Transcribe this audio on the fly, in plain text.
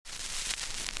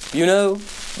You know,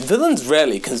 villains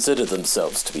rarely consider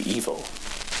themselves to be evil.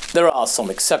 There are some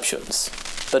exceptions,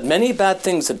 but many bad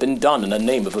things have been done in the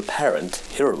name of apparent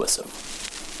heroism.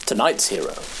 Tonight's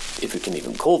hero, if you can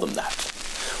even call them that,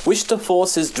 wished to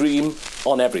force his dream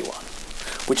on everyone,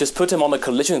 which has put him on a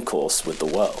collision course with the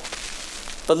world.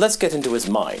 But let's get into his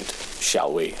mind,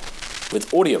 shall we,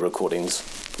 with audio recordings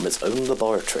from his own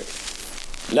laboratory.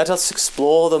 Let us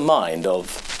explore the mind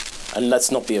of, and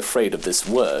let's not be afraid of this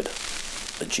word,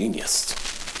 a genius.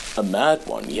 A mad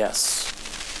one, yes,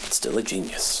 but still a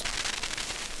genius.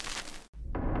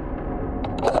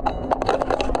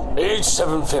 Age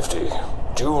 750,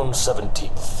 June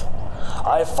 17th.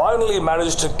 I finally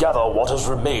managed to gather what has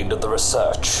remained of the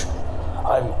research.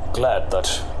 I'm glad that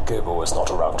Gabo is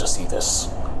not around to see this.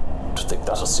 To think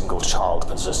that a single child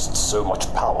possessed so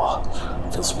much power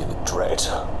fills me with dread.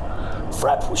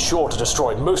 Frapp was sure to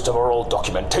destroy most of our old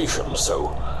documentation, so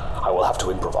I will have to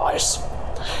improvise.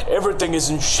 Everything is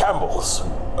in shambles,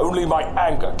 and only my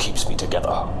anger keeps me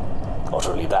together. Not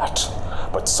only that,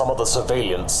 but some of the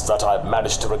surveillance that I've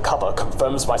managed to recover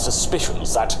confirms my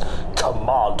suspicions that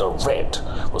Commander Red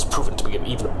was proven to be an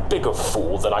even bigger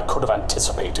fool than I could have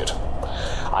anticipated.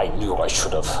 I knew I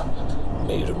should have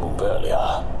made a move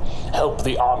earlier, helped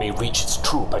the army reach its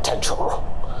true potential.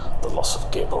 The loss of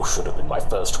Gabo should have been my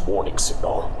first warning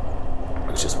signal,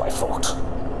 which is my fault.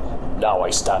 Now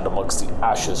I stand amongst the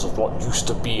ashes of what used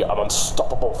to be an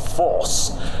unstoppable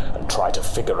force and try to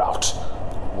figure out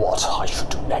what I should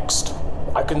do next.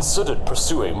 I considered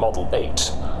pursuing Model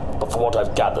 8, but from what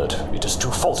I've gathered, it is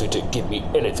too faulty to give me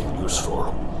anything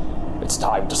useful. It's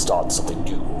time to start something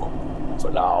new. For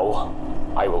now,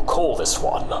 I will call this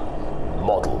one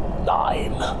Model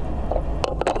 9.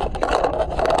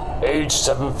 Age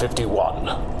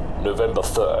 751, November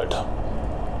 3rd.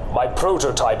 My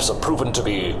prototypes are proven to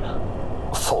be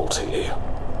faulty.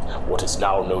 What is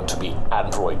now known to be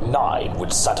Android 9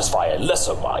 would satisfy a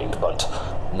lesser mind, but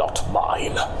not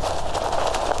mine.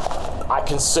 I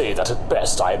can say that at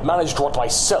best I have managed what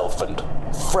myself and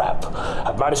Frapp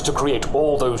have managed to create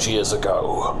all those years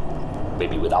ago,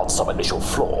 maybe without some initial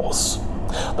flaws.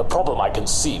 The problem I can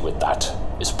see with that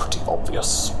is pretty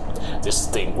obvious. This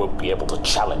thing won't be able to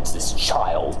challenge this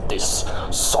child, this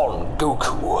Son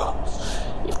Goku.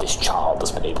 If this child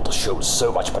has been able to show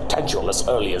so much potential as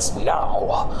early as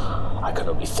now, I can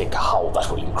only think how that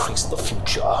will increase in the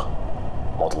future.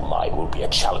 Model 9 will be a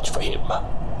challenge for him,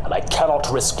 and I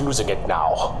cannot risk losing it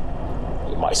now.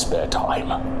 In my spare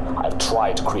time, I've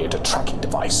tried to create a tracking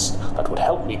device that would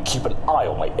help me keep an eye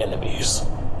on my enemies,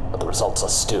 but the results are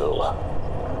still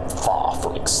far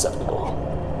from acceptable.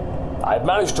 I've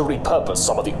managed to repurpose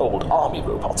some of the old army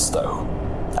robots, though.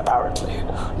 Apparently,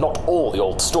 not all the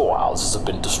old storehouses have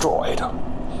been destroyed.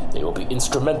 They will be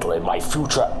instrumental in my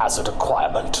future asset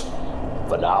acquirement.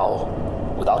 For now,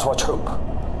 without much hope,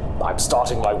 I'm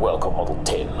starting my work on Model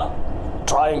 10,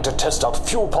 trying to test out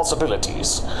few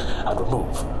possibilities and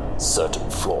remove certain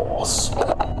flaws.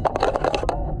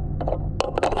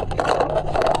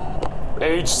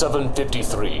 Age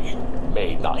 753,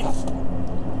 May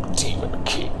 9th. Demon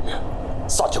King.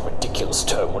 Such a ridiculous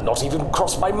term would not even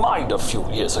cross my mind a few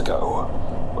years ago.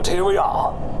 But here we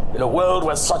are, in a world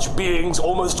where such beings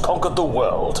almost conquered the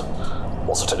world.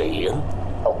 Was it an alien?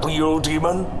 A real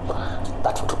demon?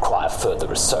 That would require further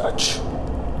research.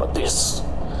 But this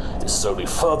is only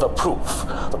further proof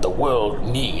that the world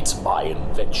needs my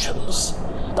inventions.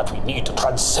 That we need to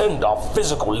transcend our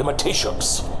physical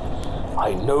limitations.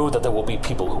 I know that there will be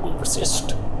people who will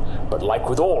resist. But like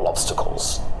with all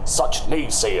obstacles, such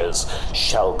naysayers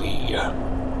shall be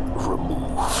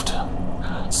removed.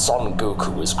 Son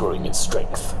Goku is growing in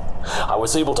strength. I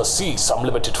was able to see some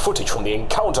limited footage from the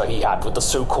encounter he had with the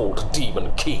so-called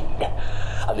Demon King,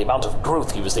 and the amount of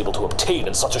growth he was able to obtain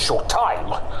in such a short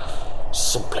time.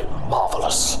 Simply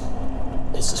marvelous.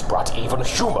 Is this brat even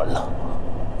human?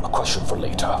 A question for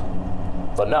later.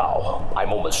 For now,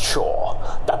 I'm almost sure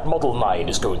that Model 9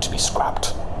 is going to be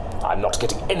scrapped. I'm not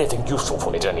getting anything useful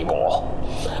from it anymore,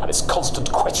 and its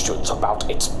constant questions about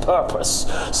its purpose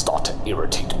start to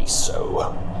irritate me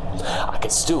so. I can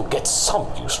still get some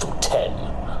use from 10,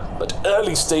 but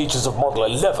early stages of Model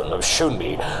 11 have shown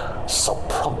me some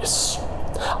promise.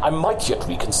 I might yet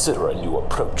reconsider a new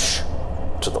approach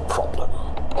to the problem.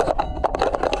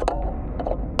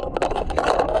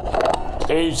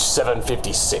 Age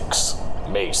 756,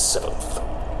 May 7th.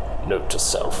 Note to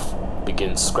self.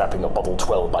 Begin scrapping a Model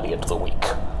 12 by the end of the week.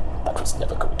 That was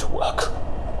never going to work.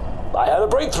 I had a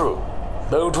breakthrough,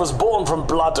 though it was born from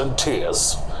blood and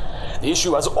tears. The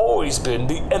issue has always been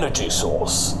the energy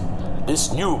source.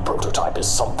 This new prototype is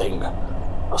something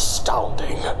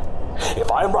astounding.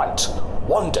 If I am right,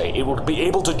 One day it will be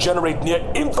able to generate near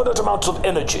infinite amounts of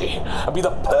energy and be the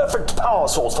perfect power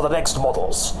source for the next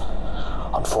models.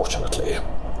 Unfortunately,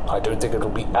 I don't think it will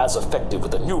be as effective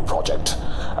with the new project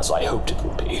as I hoped it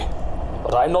would be.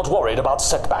 But I'm not worried about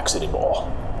setbacks anymore.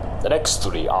 The next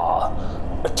 3 are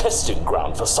a testing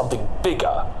ground for something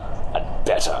bigger and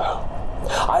better.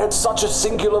 I had such a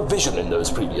singular vision in those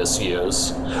previous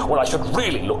years, when I should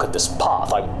really look at this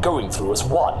path I'm going through as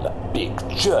one big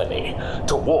journey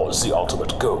towards the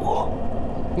ultimate goal.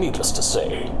 Needless to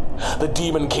say, the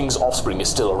Demon King's offspring is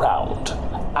still around,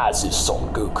 as is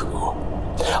Son Goku.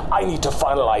 I need to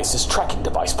finalize this tracking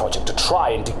device project to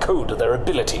try and decode their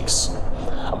abilities.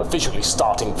 I'm officially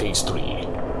starting Phase 3.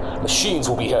 Machines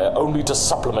will be here only to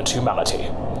supplement humanity.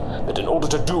 But in order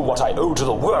to do what I owe to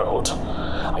the world,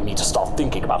 I need to start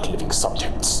thinking about living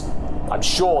subjects. I'm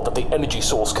sure that the energy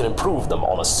source can improve them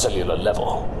on a cellular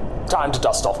level. Time to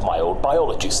dust off my old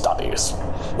biology studies.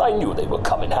 I knew they would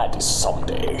come in handy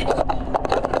someday.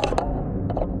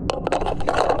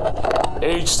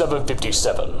 Age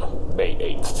 757, May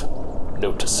 8th.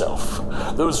 Note to self,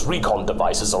 those recon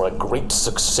devices are a great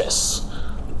success.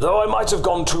 Though I might have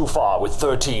gone too far with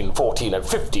 13, 14, and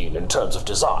 15 in terms of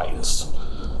designs.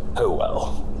 Oh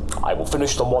well. I will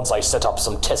finish them once I set up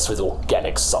some tests with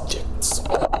organic subjects.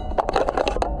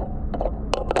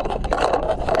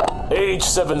 Age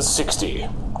 760,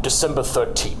 December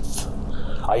 13th.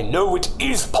 I know it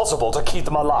is possible to keep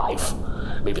them alive.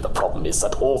 Maybe the problem is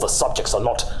that all the subjects are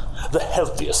not the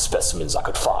healthiest specimens I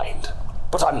could find.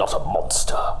 But I'm not a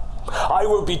monster. I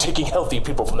won't be taking healthy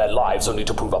people from their lives only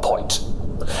to prove a point.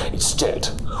 Instead,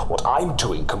 what I'm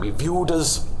doing can be viewed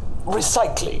as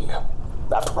recycling.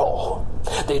 After all,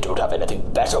 they don't have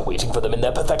anything better waiting for them in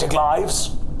their pathetic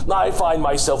lives. I find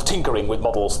myself tinkering with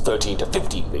models 13 to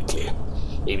 15 lately.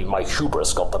 Maybe my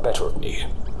hubris got the better of me.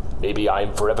 Maybe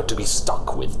I'm forever to be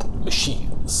stuck with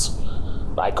machines.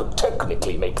 I could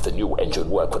technically make the new engine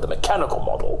work with a mechanical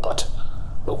model, but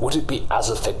would it be as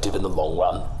effective in the long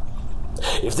run?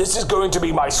 If this is going to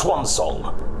be my swan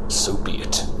song, so be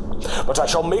it. But I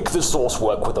shall make this source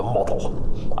work with a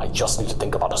model. I just need to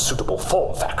think about a suitable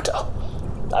form factor.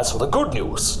 As for the good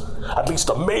news, at least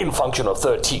the main function of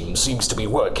 13 seems to be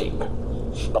working.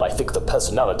 But I think the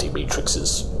personality matrix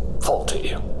is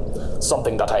faulty.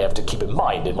 Something that I have to keep in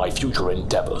mind in my future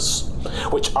endeavors,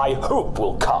 which I hope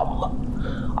will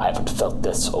come. I haven't felt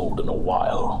this old in a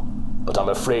while, but I'm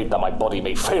afraid that my body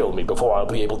may fail me before I'll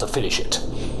be able to finish it.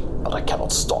 But I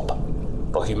cannot stop.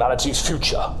 For humanity's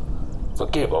future, for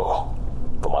Gabo,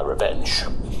 for my revenge,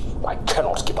 I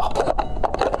cannot give up.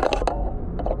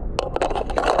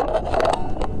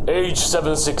 Age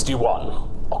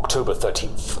 761, October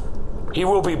 13th. He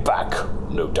will be back,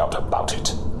 no doubt about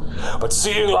it. But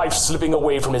seeing life slipping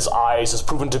away from his eyes has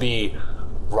proven to be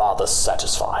rather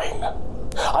satisfying.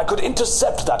 I could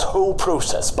intercept that whole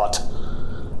process, but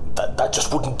that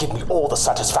just wouldn't give me all the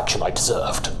satisfaction I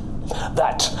deserved.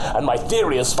 That, and my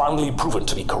theory has finally proven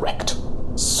to be correct.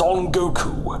 Son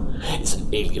Goku is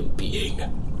an alien being,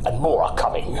 and more are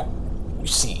coming. You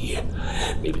see,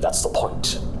 maybe that's the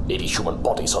point. Maybe human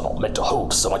bodies are not meant to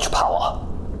hold so much power.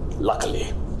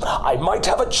 Luckily, I might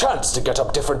have a chance to get a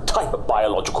different type of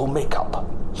biological makeup.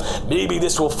 Maybe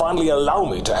this will finally allow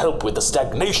me to help with the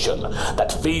stagnation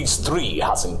that Phase 3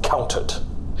 has encountered.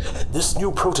 This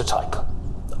new prototype,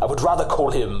 I would rather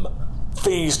call him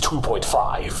Phase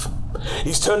 2.5.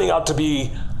 He's turning out to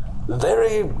be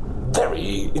very,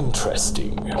 very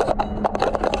interesting.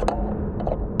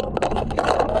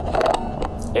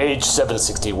 Age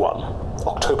 761,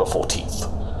 October 14th.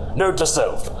 Note to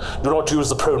self, do not use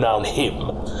the pronoun him.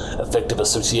 Effective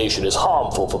association is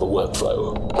harmful for the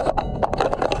workflow.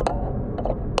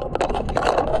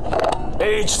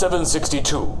 Age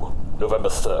 762, November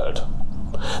 3rd.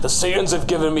 The Saiyans have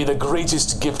given me the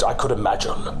greatest gift I could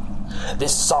imagine.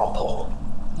 This sample.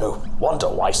 No wonder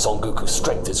why Son Goku's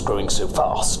strength is growing so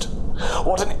fast.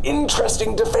 What an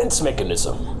interesting defense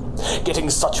mechanism. Getting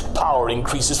such power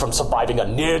increases from surviving a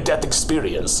near-death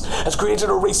experience has created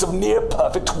a race of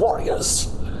near-perfect warriors.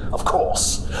 Of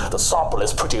course, the sample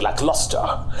is pretty lackluster,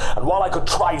 and while I could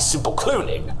try simple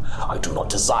cloning, I do not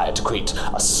desire to create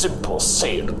a simple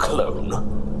Saiyan clone.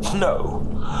 No,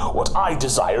 what I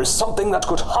desire is something that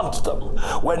could hunt them,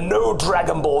 where no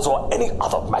Dragon Balls or any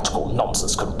other magical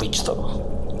nonsense could reach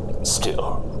them.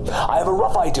 Still, I have a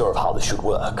rough idea of how this should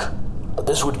work, but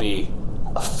this would be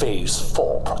a Phase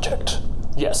 4 project.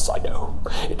 Yes, I know.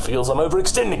 It feels I'm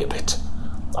overextending a bit.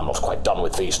 I'm not quite done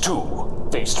with Phase 2.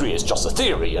 Phase 3 is just a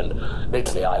theory, and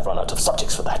lately I've run out of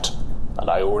subjects for that. And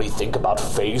I already think about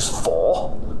Phase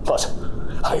 4, but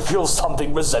I feel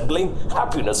something resembling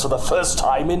happiness for the first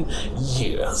time in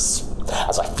years.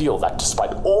 as I feel that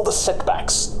despite all the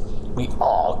setbacks, we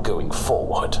are going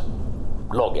forward.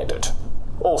 Log edit.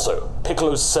 Also,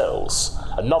 Piccolo's cells,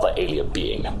 another alien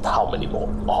being, how many more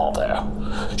are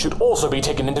there, should also be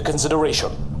taken into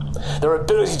consideration. Their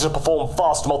ability to perform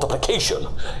fast multiplication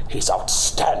is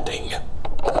outstanding.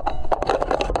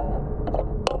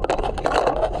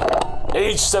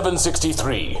 Age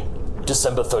 763,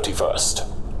 December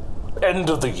 31st. End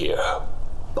of the year.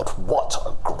 But what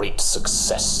a great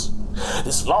success.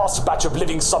 This last batch of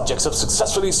living subjects have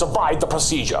successfully survived the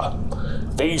procedure.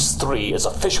 Phase 3 is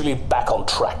officially back on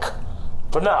track.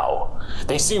 For now,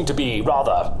 they seem to be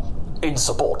rather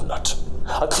insubordinate.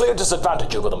 A clear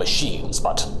disadvantage over the machines,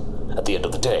 but at the end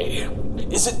of the day,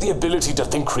 is it the ability to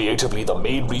think creatively the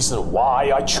main reason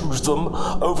why I choose them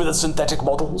over the synthetic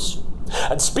models?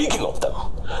 And speaking of them,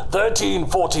 13,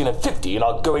 14, and 15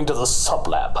 are going to the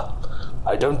sublab.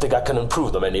 I don't think I can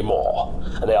improve them anymore,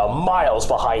 and they are miles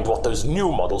behind what those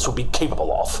new models would be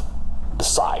capable of.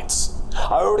 Besides,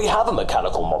 I already have a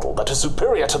mechanical model that is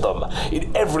superior to them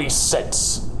in every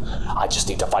sense. I just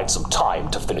need to find some time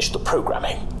to finish the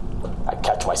programming. I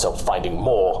catch myself finding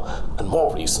more and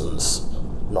more reasons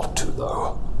not to,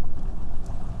 though.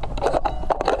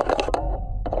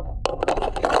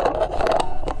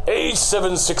 Age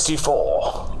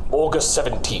 764, August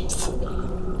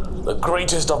 17th. The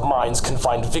greatest of minds can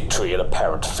find victory in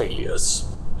apparent failures.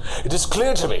 It is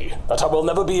clear to me that I will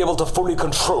never be able to fully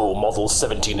control Models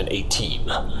 17 and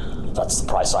 18. That's the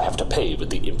price I have to pay with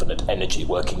the infinite energy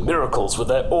working miracles with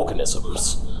their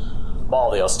organisms.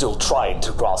 While they are still trying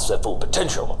to grasp their full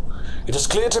potential, it is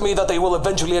clear to me that they will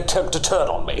eventually attempt to turn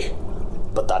on me.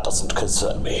 But that doesn't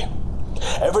concern me.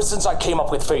 Ever since I came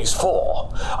up with Phase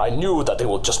 4, I knew that they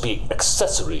will just be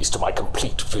accessories to my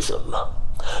complete vision.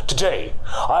 Today,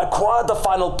 I acquired the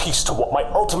final piece to what my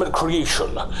ultimate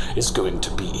creation is going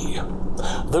to be.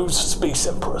 Those space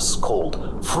emperors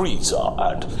called Frieza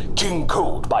and King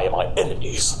Code by my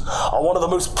enemies are one of the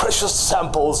most precious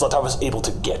samples that I was able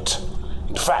to get.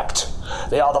 In fact,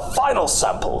 they are the final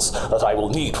samples that I will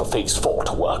need for Phase 4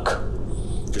 to work.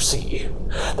 You see,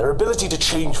 their ability to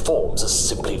change forms is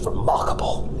simply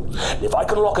remarkable. And if I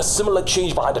can lock a similar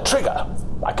change behind a trigger,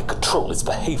 I can control its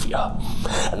behavior.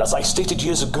 And as I stated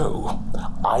years ago,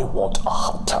 I want a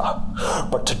hunter.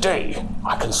 But today,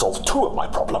 I can solve two of my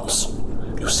problems.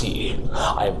 You see,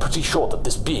 I am pretty sure that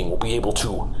this being will be able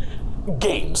to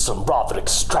gain some rather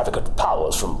extravagant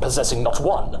powers from possessing not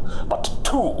one, but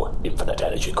two infinite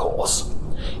energy cores.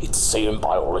 Its Saiyan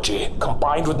biology,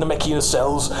 combined with Namekian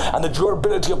cells, and the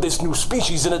durability of this new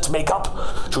species in its makeup,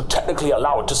 should technically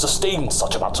allow it to sustain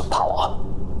such amounts of power.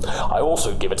 I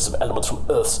also give it some elements from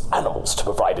Earth's animals to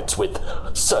provide it with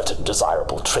certain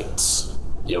desirable traits.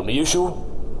 The only issue?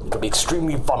 It can be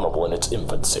extremely vulnerable in its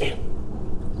infancy.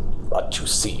 But you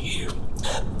see,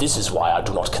 this is why I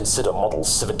do not consider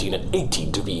Models 17 and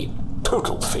 18 to be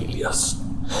total failures.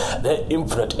 Their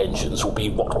infinite engines will be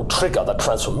what will trigger the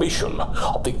transformation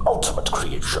of the ultimate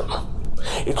creation.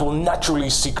 It will naturally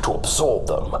seek to absorb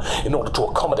them in order to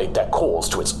accommodate their cores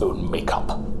to its own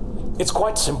makeup. It's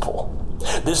quite simple.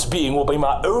 This being will be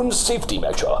my own safety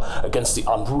measure against the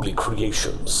unruly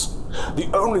creations. The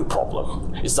only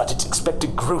problem is that its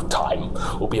expected growth time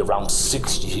will be around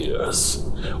 6 years,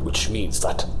 which means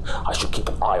that I should keep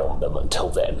an eye on them until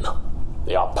then.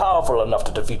 They are powerful enough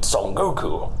to defeat Son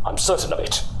Goku, I'm certain of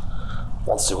it.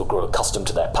 Once they will grow accustomed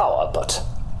to their power, but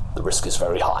the risk is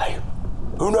very high.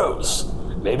 Who knows?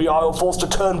 Maybe I will force to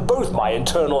turn both my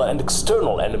internal and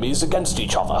external enemies against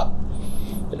each other.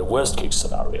 In a worst-case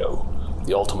scenario,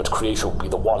 the ultimate creation will be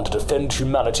the one to defend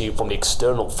humanity from the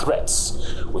external threats,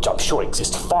 which I'm sure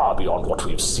exist far beyond what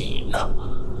we've seen.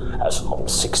 As for Model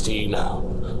 16,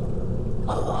 I'm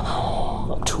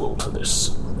too old for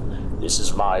this. This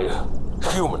is my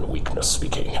human weakness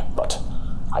speaking, but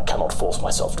I cannot force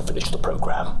myself to finish the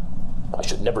program. I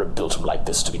should never have built him like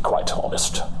this, to be quite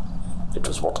honest. It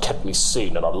was what kept me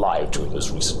sane and alive during those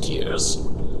recent years.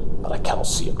 But I cannot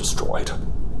see him destroyed.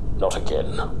 Not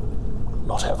again.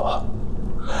 Not ever.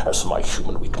 As for my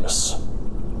human weakness,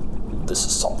 this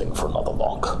is something for another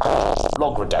log.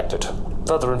 Log redacted.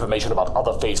 Further information about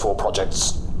other Phase 4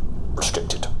 projects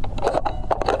restricted.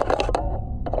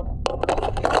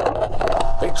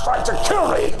 They tried to kill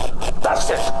me! That's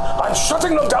it! I'm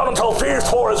shutting them down until Phase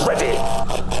 4 is ready!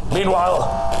 Meanwhile,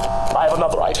 I have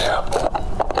another idea.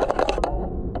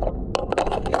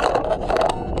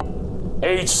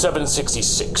 Age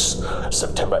 766,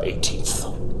 September 18th.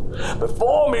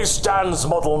 Before me stands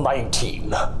Model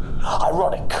 19.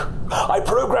 Ironic. I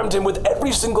programmed him with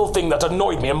every single thing that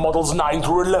annoyed me in Models 9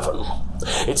 through 11.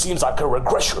 It seems like a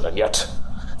regression, and yet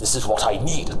this is what I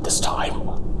need at this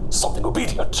time. Something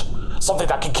obedient. Something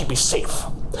that can keep me safe.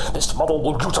 This model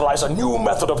will utilize a new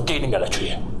method of gaining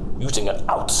energy, using an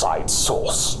outside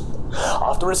source.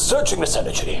 After researching this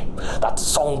energy, that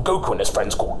Son Goku and his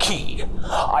friends call Ki,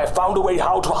 I found a way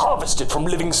how to harvest it from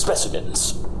living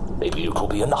specimens. Maybe it will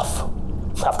be enough.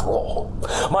 After all,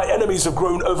 my enemies have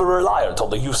grown over-reliant on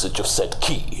the usage of said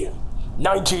Ki.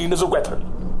 19 is a weapon,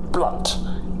 blunt,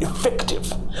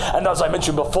 effective, and as I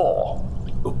mentioned before,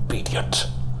 obedient.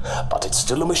 But it's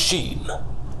still a machine,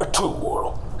 a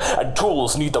tool, and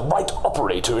tools need the right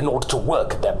operator in order to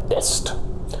work at their best.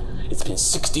 It's been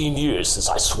 16 years since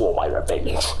I swore my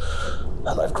revenge,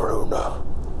 and I've grown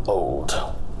old.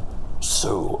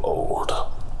 So old.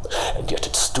 And yet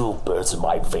it still burns in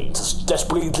my veins as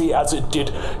desperately as it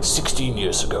did 16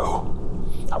 years ago.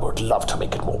 I would love to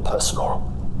make it more personal.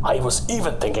 I was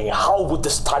even thinking, how would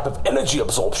this type of energy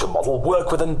absorption model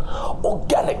work with an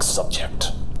organic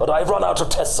subject? But I've run out of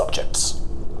test subjects.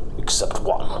 Except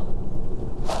one.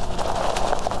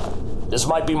 This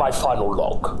might be my final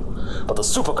log, but the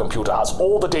supercomputer has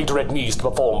all the data it needs to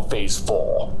perform Phase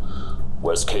 4.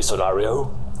 Worst case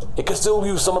scenario, it can still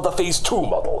use some of the Phase 2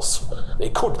 models. They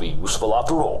could be useful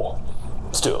after all.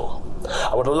 Still,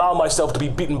 I would allow myself to be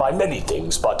beaten by many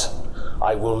things, but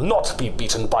I will not be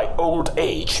beaten by old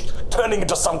age, turning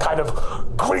into some kind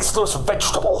of graceless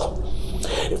vegetable.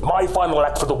 If my final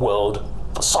act for the world,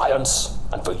 for science,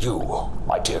 and for you,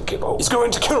 my dear Gibbo, is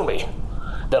going to kill me,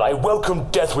 then I welcome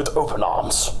death with open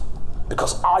arms.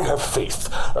 Because I have faith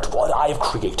that what I have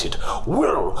created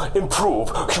will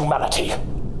improve humanity.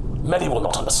 Many will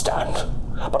not understand,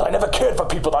 but I never cared for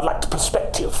people that lacked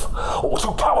perspective or were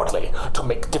too cowardly to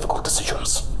make difficult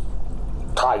decisions.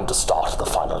 Time to start the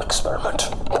final experiment.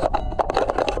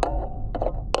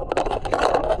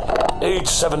 Age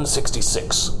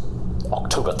 766,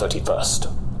 October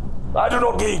 31st. I do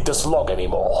not need this log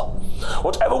anymore.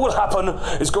 Whatever will happen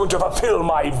is going to fulfill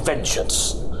my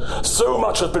vengeance. So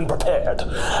much has been prepared,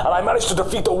 and I managed to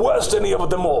defeat the worst enemy of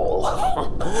them all.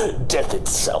 Death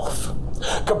itself.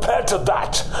 Compared to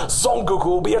that, Son Goku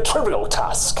will be a trivial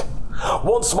task.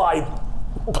 Once my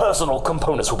personal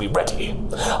components will be ready,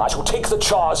 I shall take the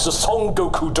charge to Son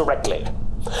Goku directly.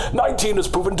 19 has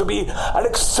proven to be an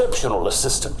exceptional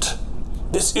assistant.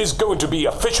 This is going to be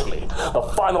officially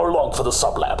the final log for the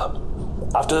sublab.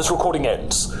 After this recording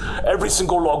ends, every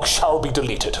single log shall be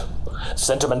deleted.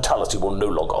 Sentimentality will no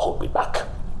longer hold me back.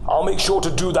 I'll make sure to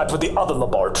do that with the other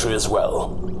laboratory as well.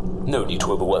 No need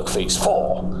to overwork Phase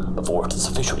 4 before it is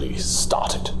officially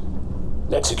started.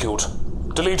 Execute.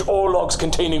 Delete all logs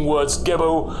containing words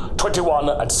Gebo, 21,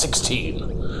 and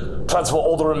 16. Transfer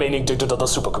all the remaining data to the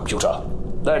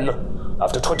supercomputer. Then,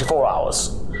 after 24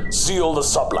 hours, seal the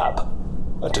sublab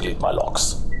and delete my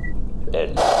logs.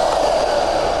 End.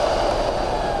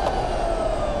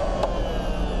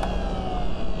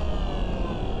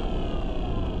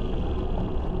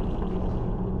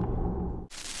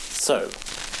 So,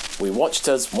 we watched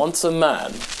as once a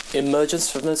man emerges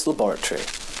from his laboratory,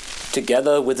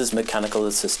 together with his mechanical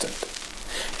assistant.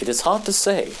 It is hard to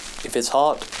say if his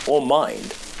heart or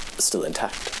mind is still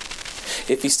intact,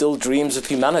 if he still dreams of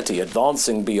humanity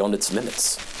advancing beyond its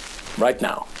limits. Right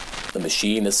now, the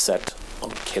machine is set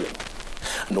on killing.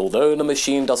 And although the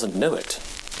machine doesn't know it,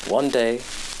 one day,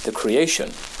 the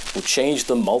creation will change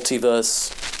the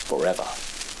multiverse forever.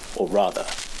 Or rather,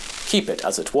 keep it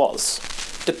as it was,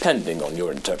 depending on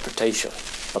your interpretation.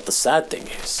 But the sad thing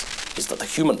is that the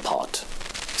human part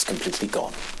is completely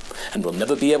gone, and will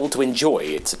never be able to enjoy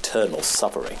its eternal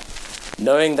suffering,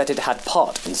 knowing that it had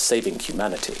part in saving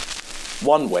humanity,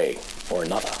 one way or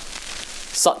another.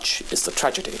 Such is the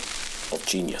tragedy of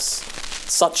genius.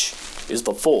 Such is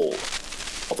the fall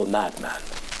of a madman.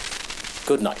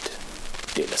 Good night,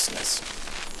 dear listeners.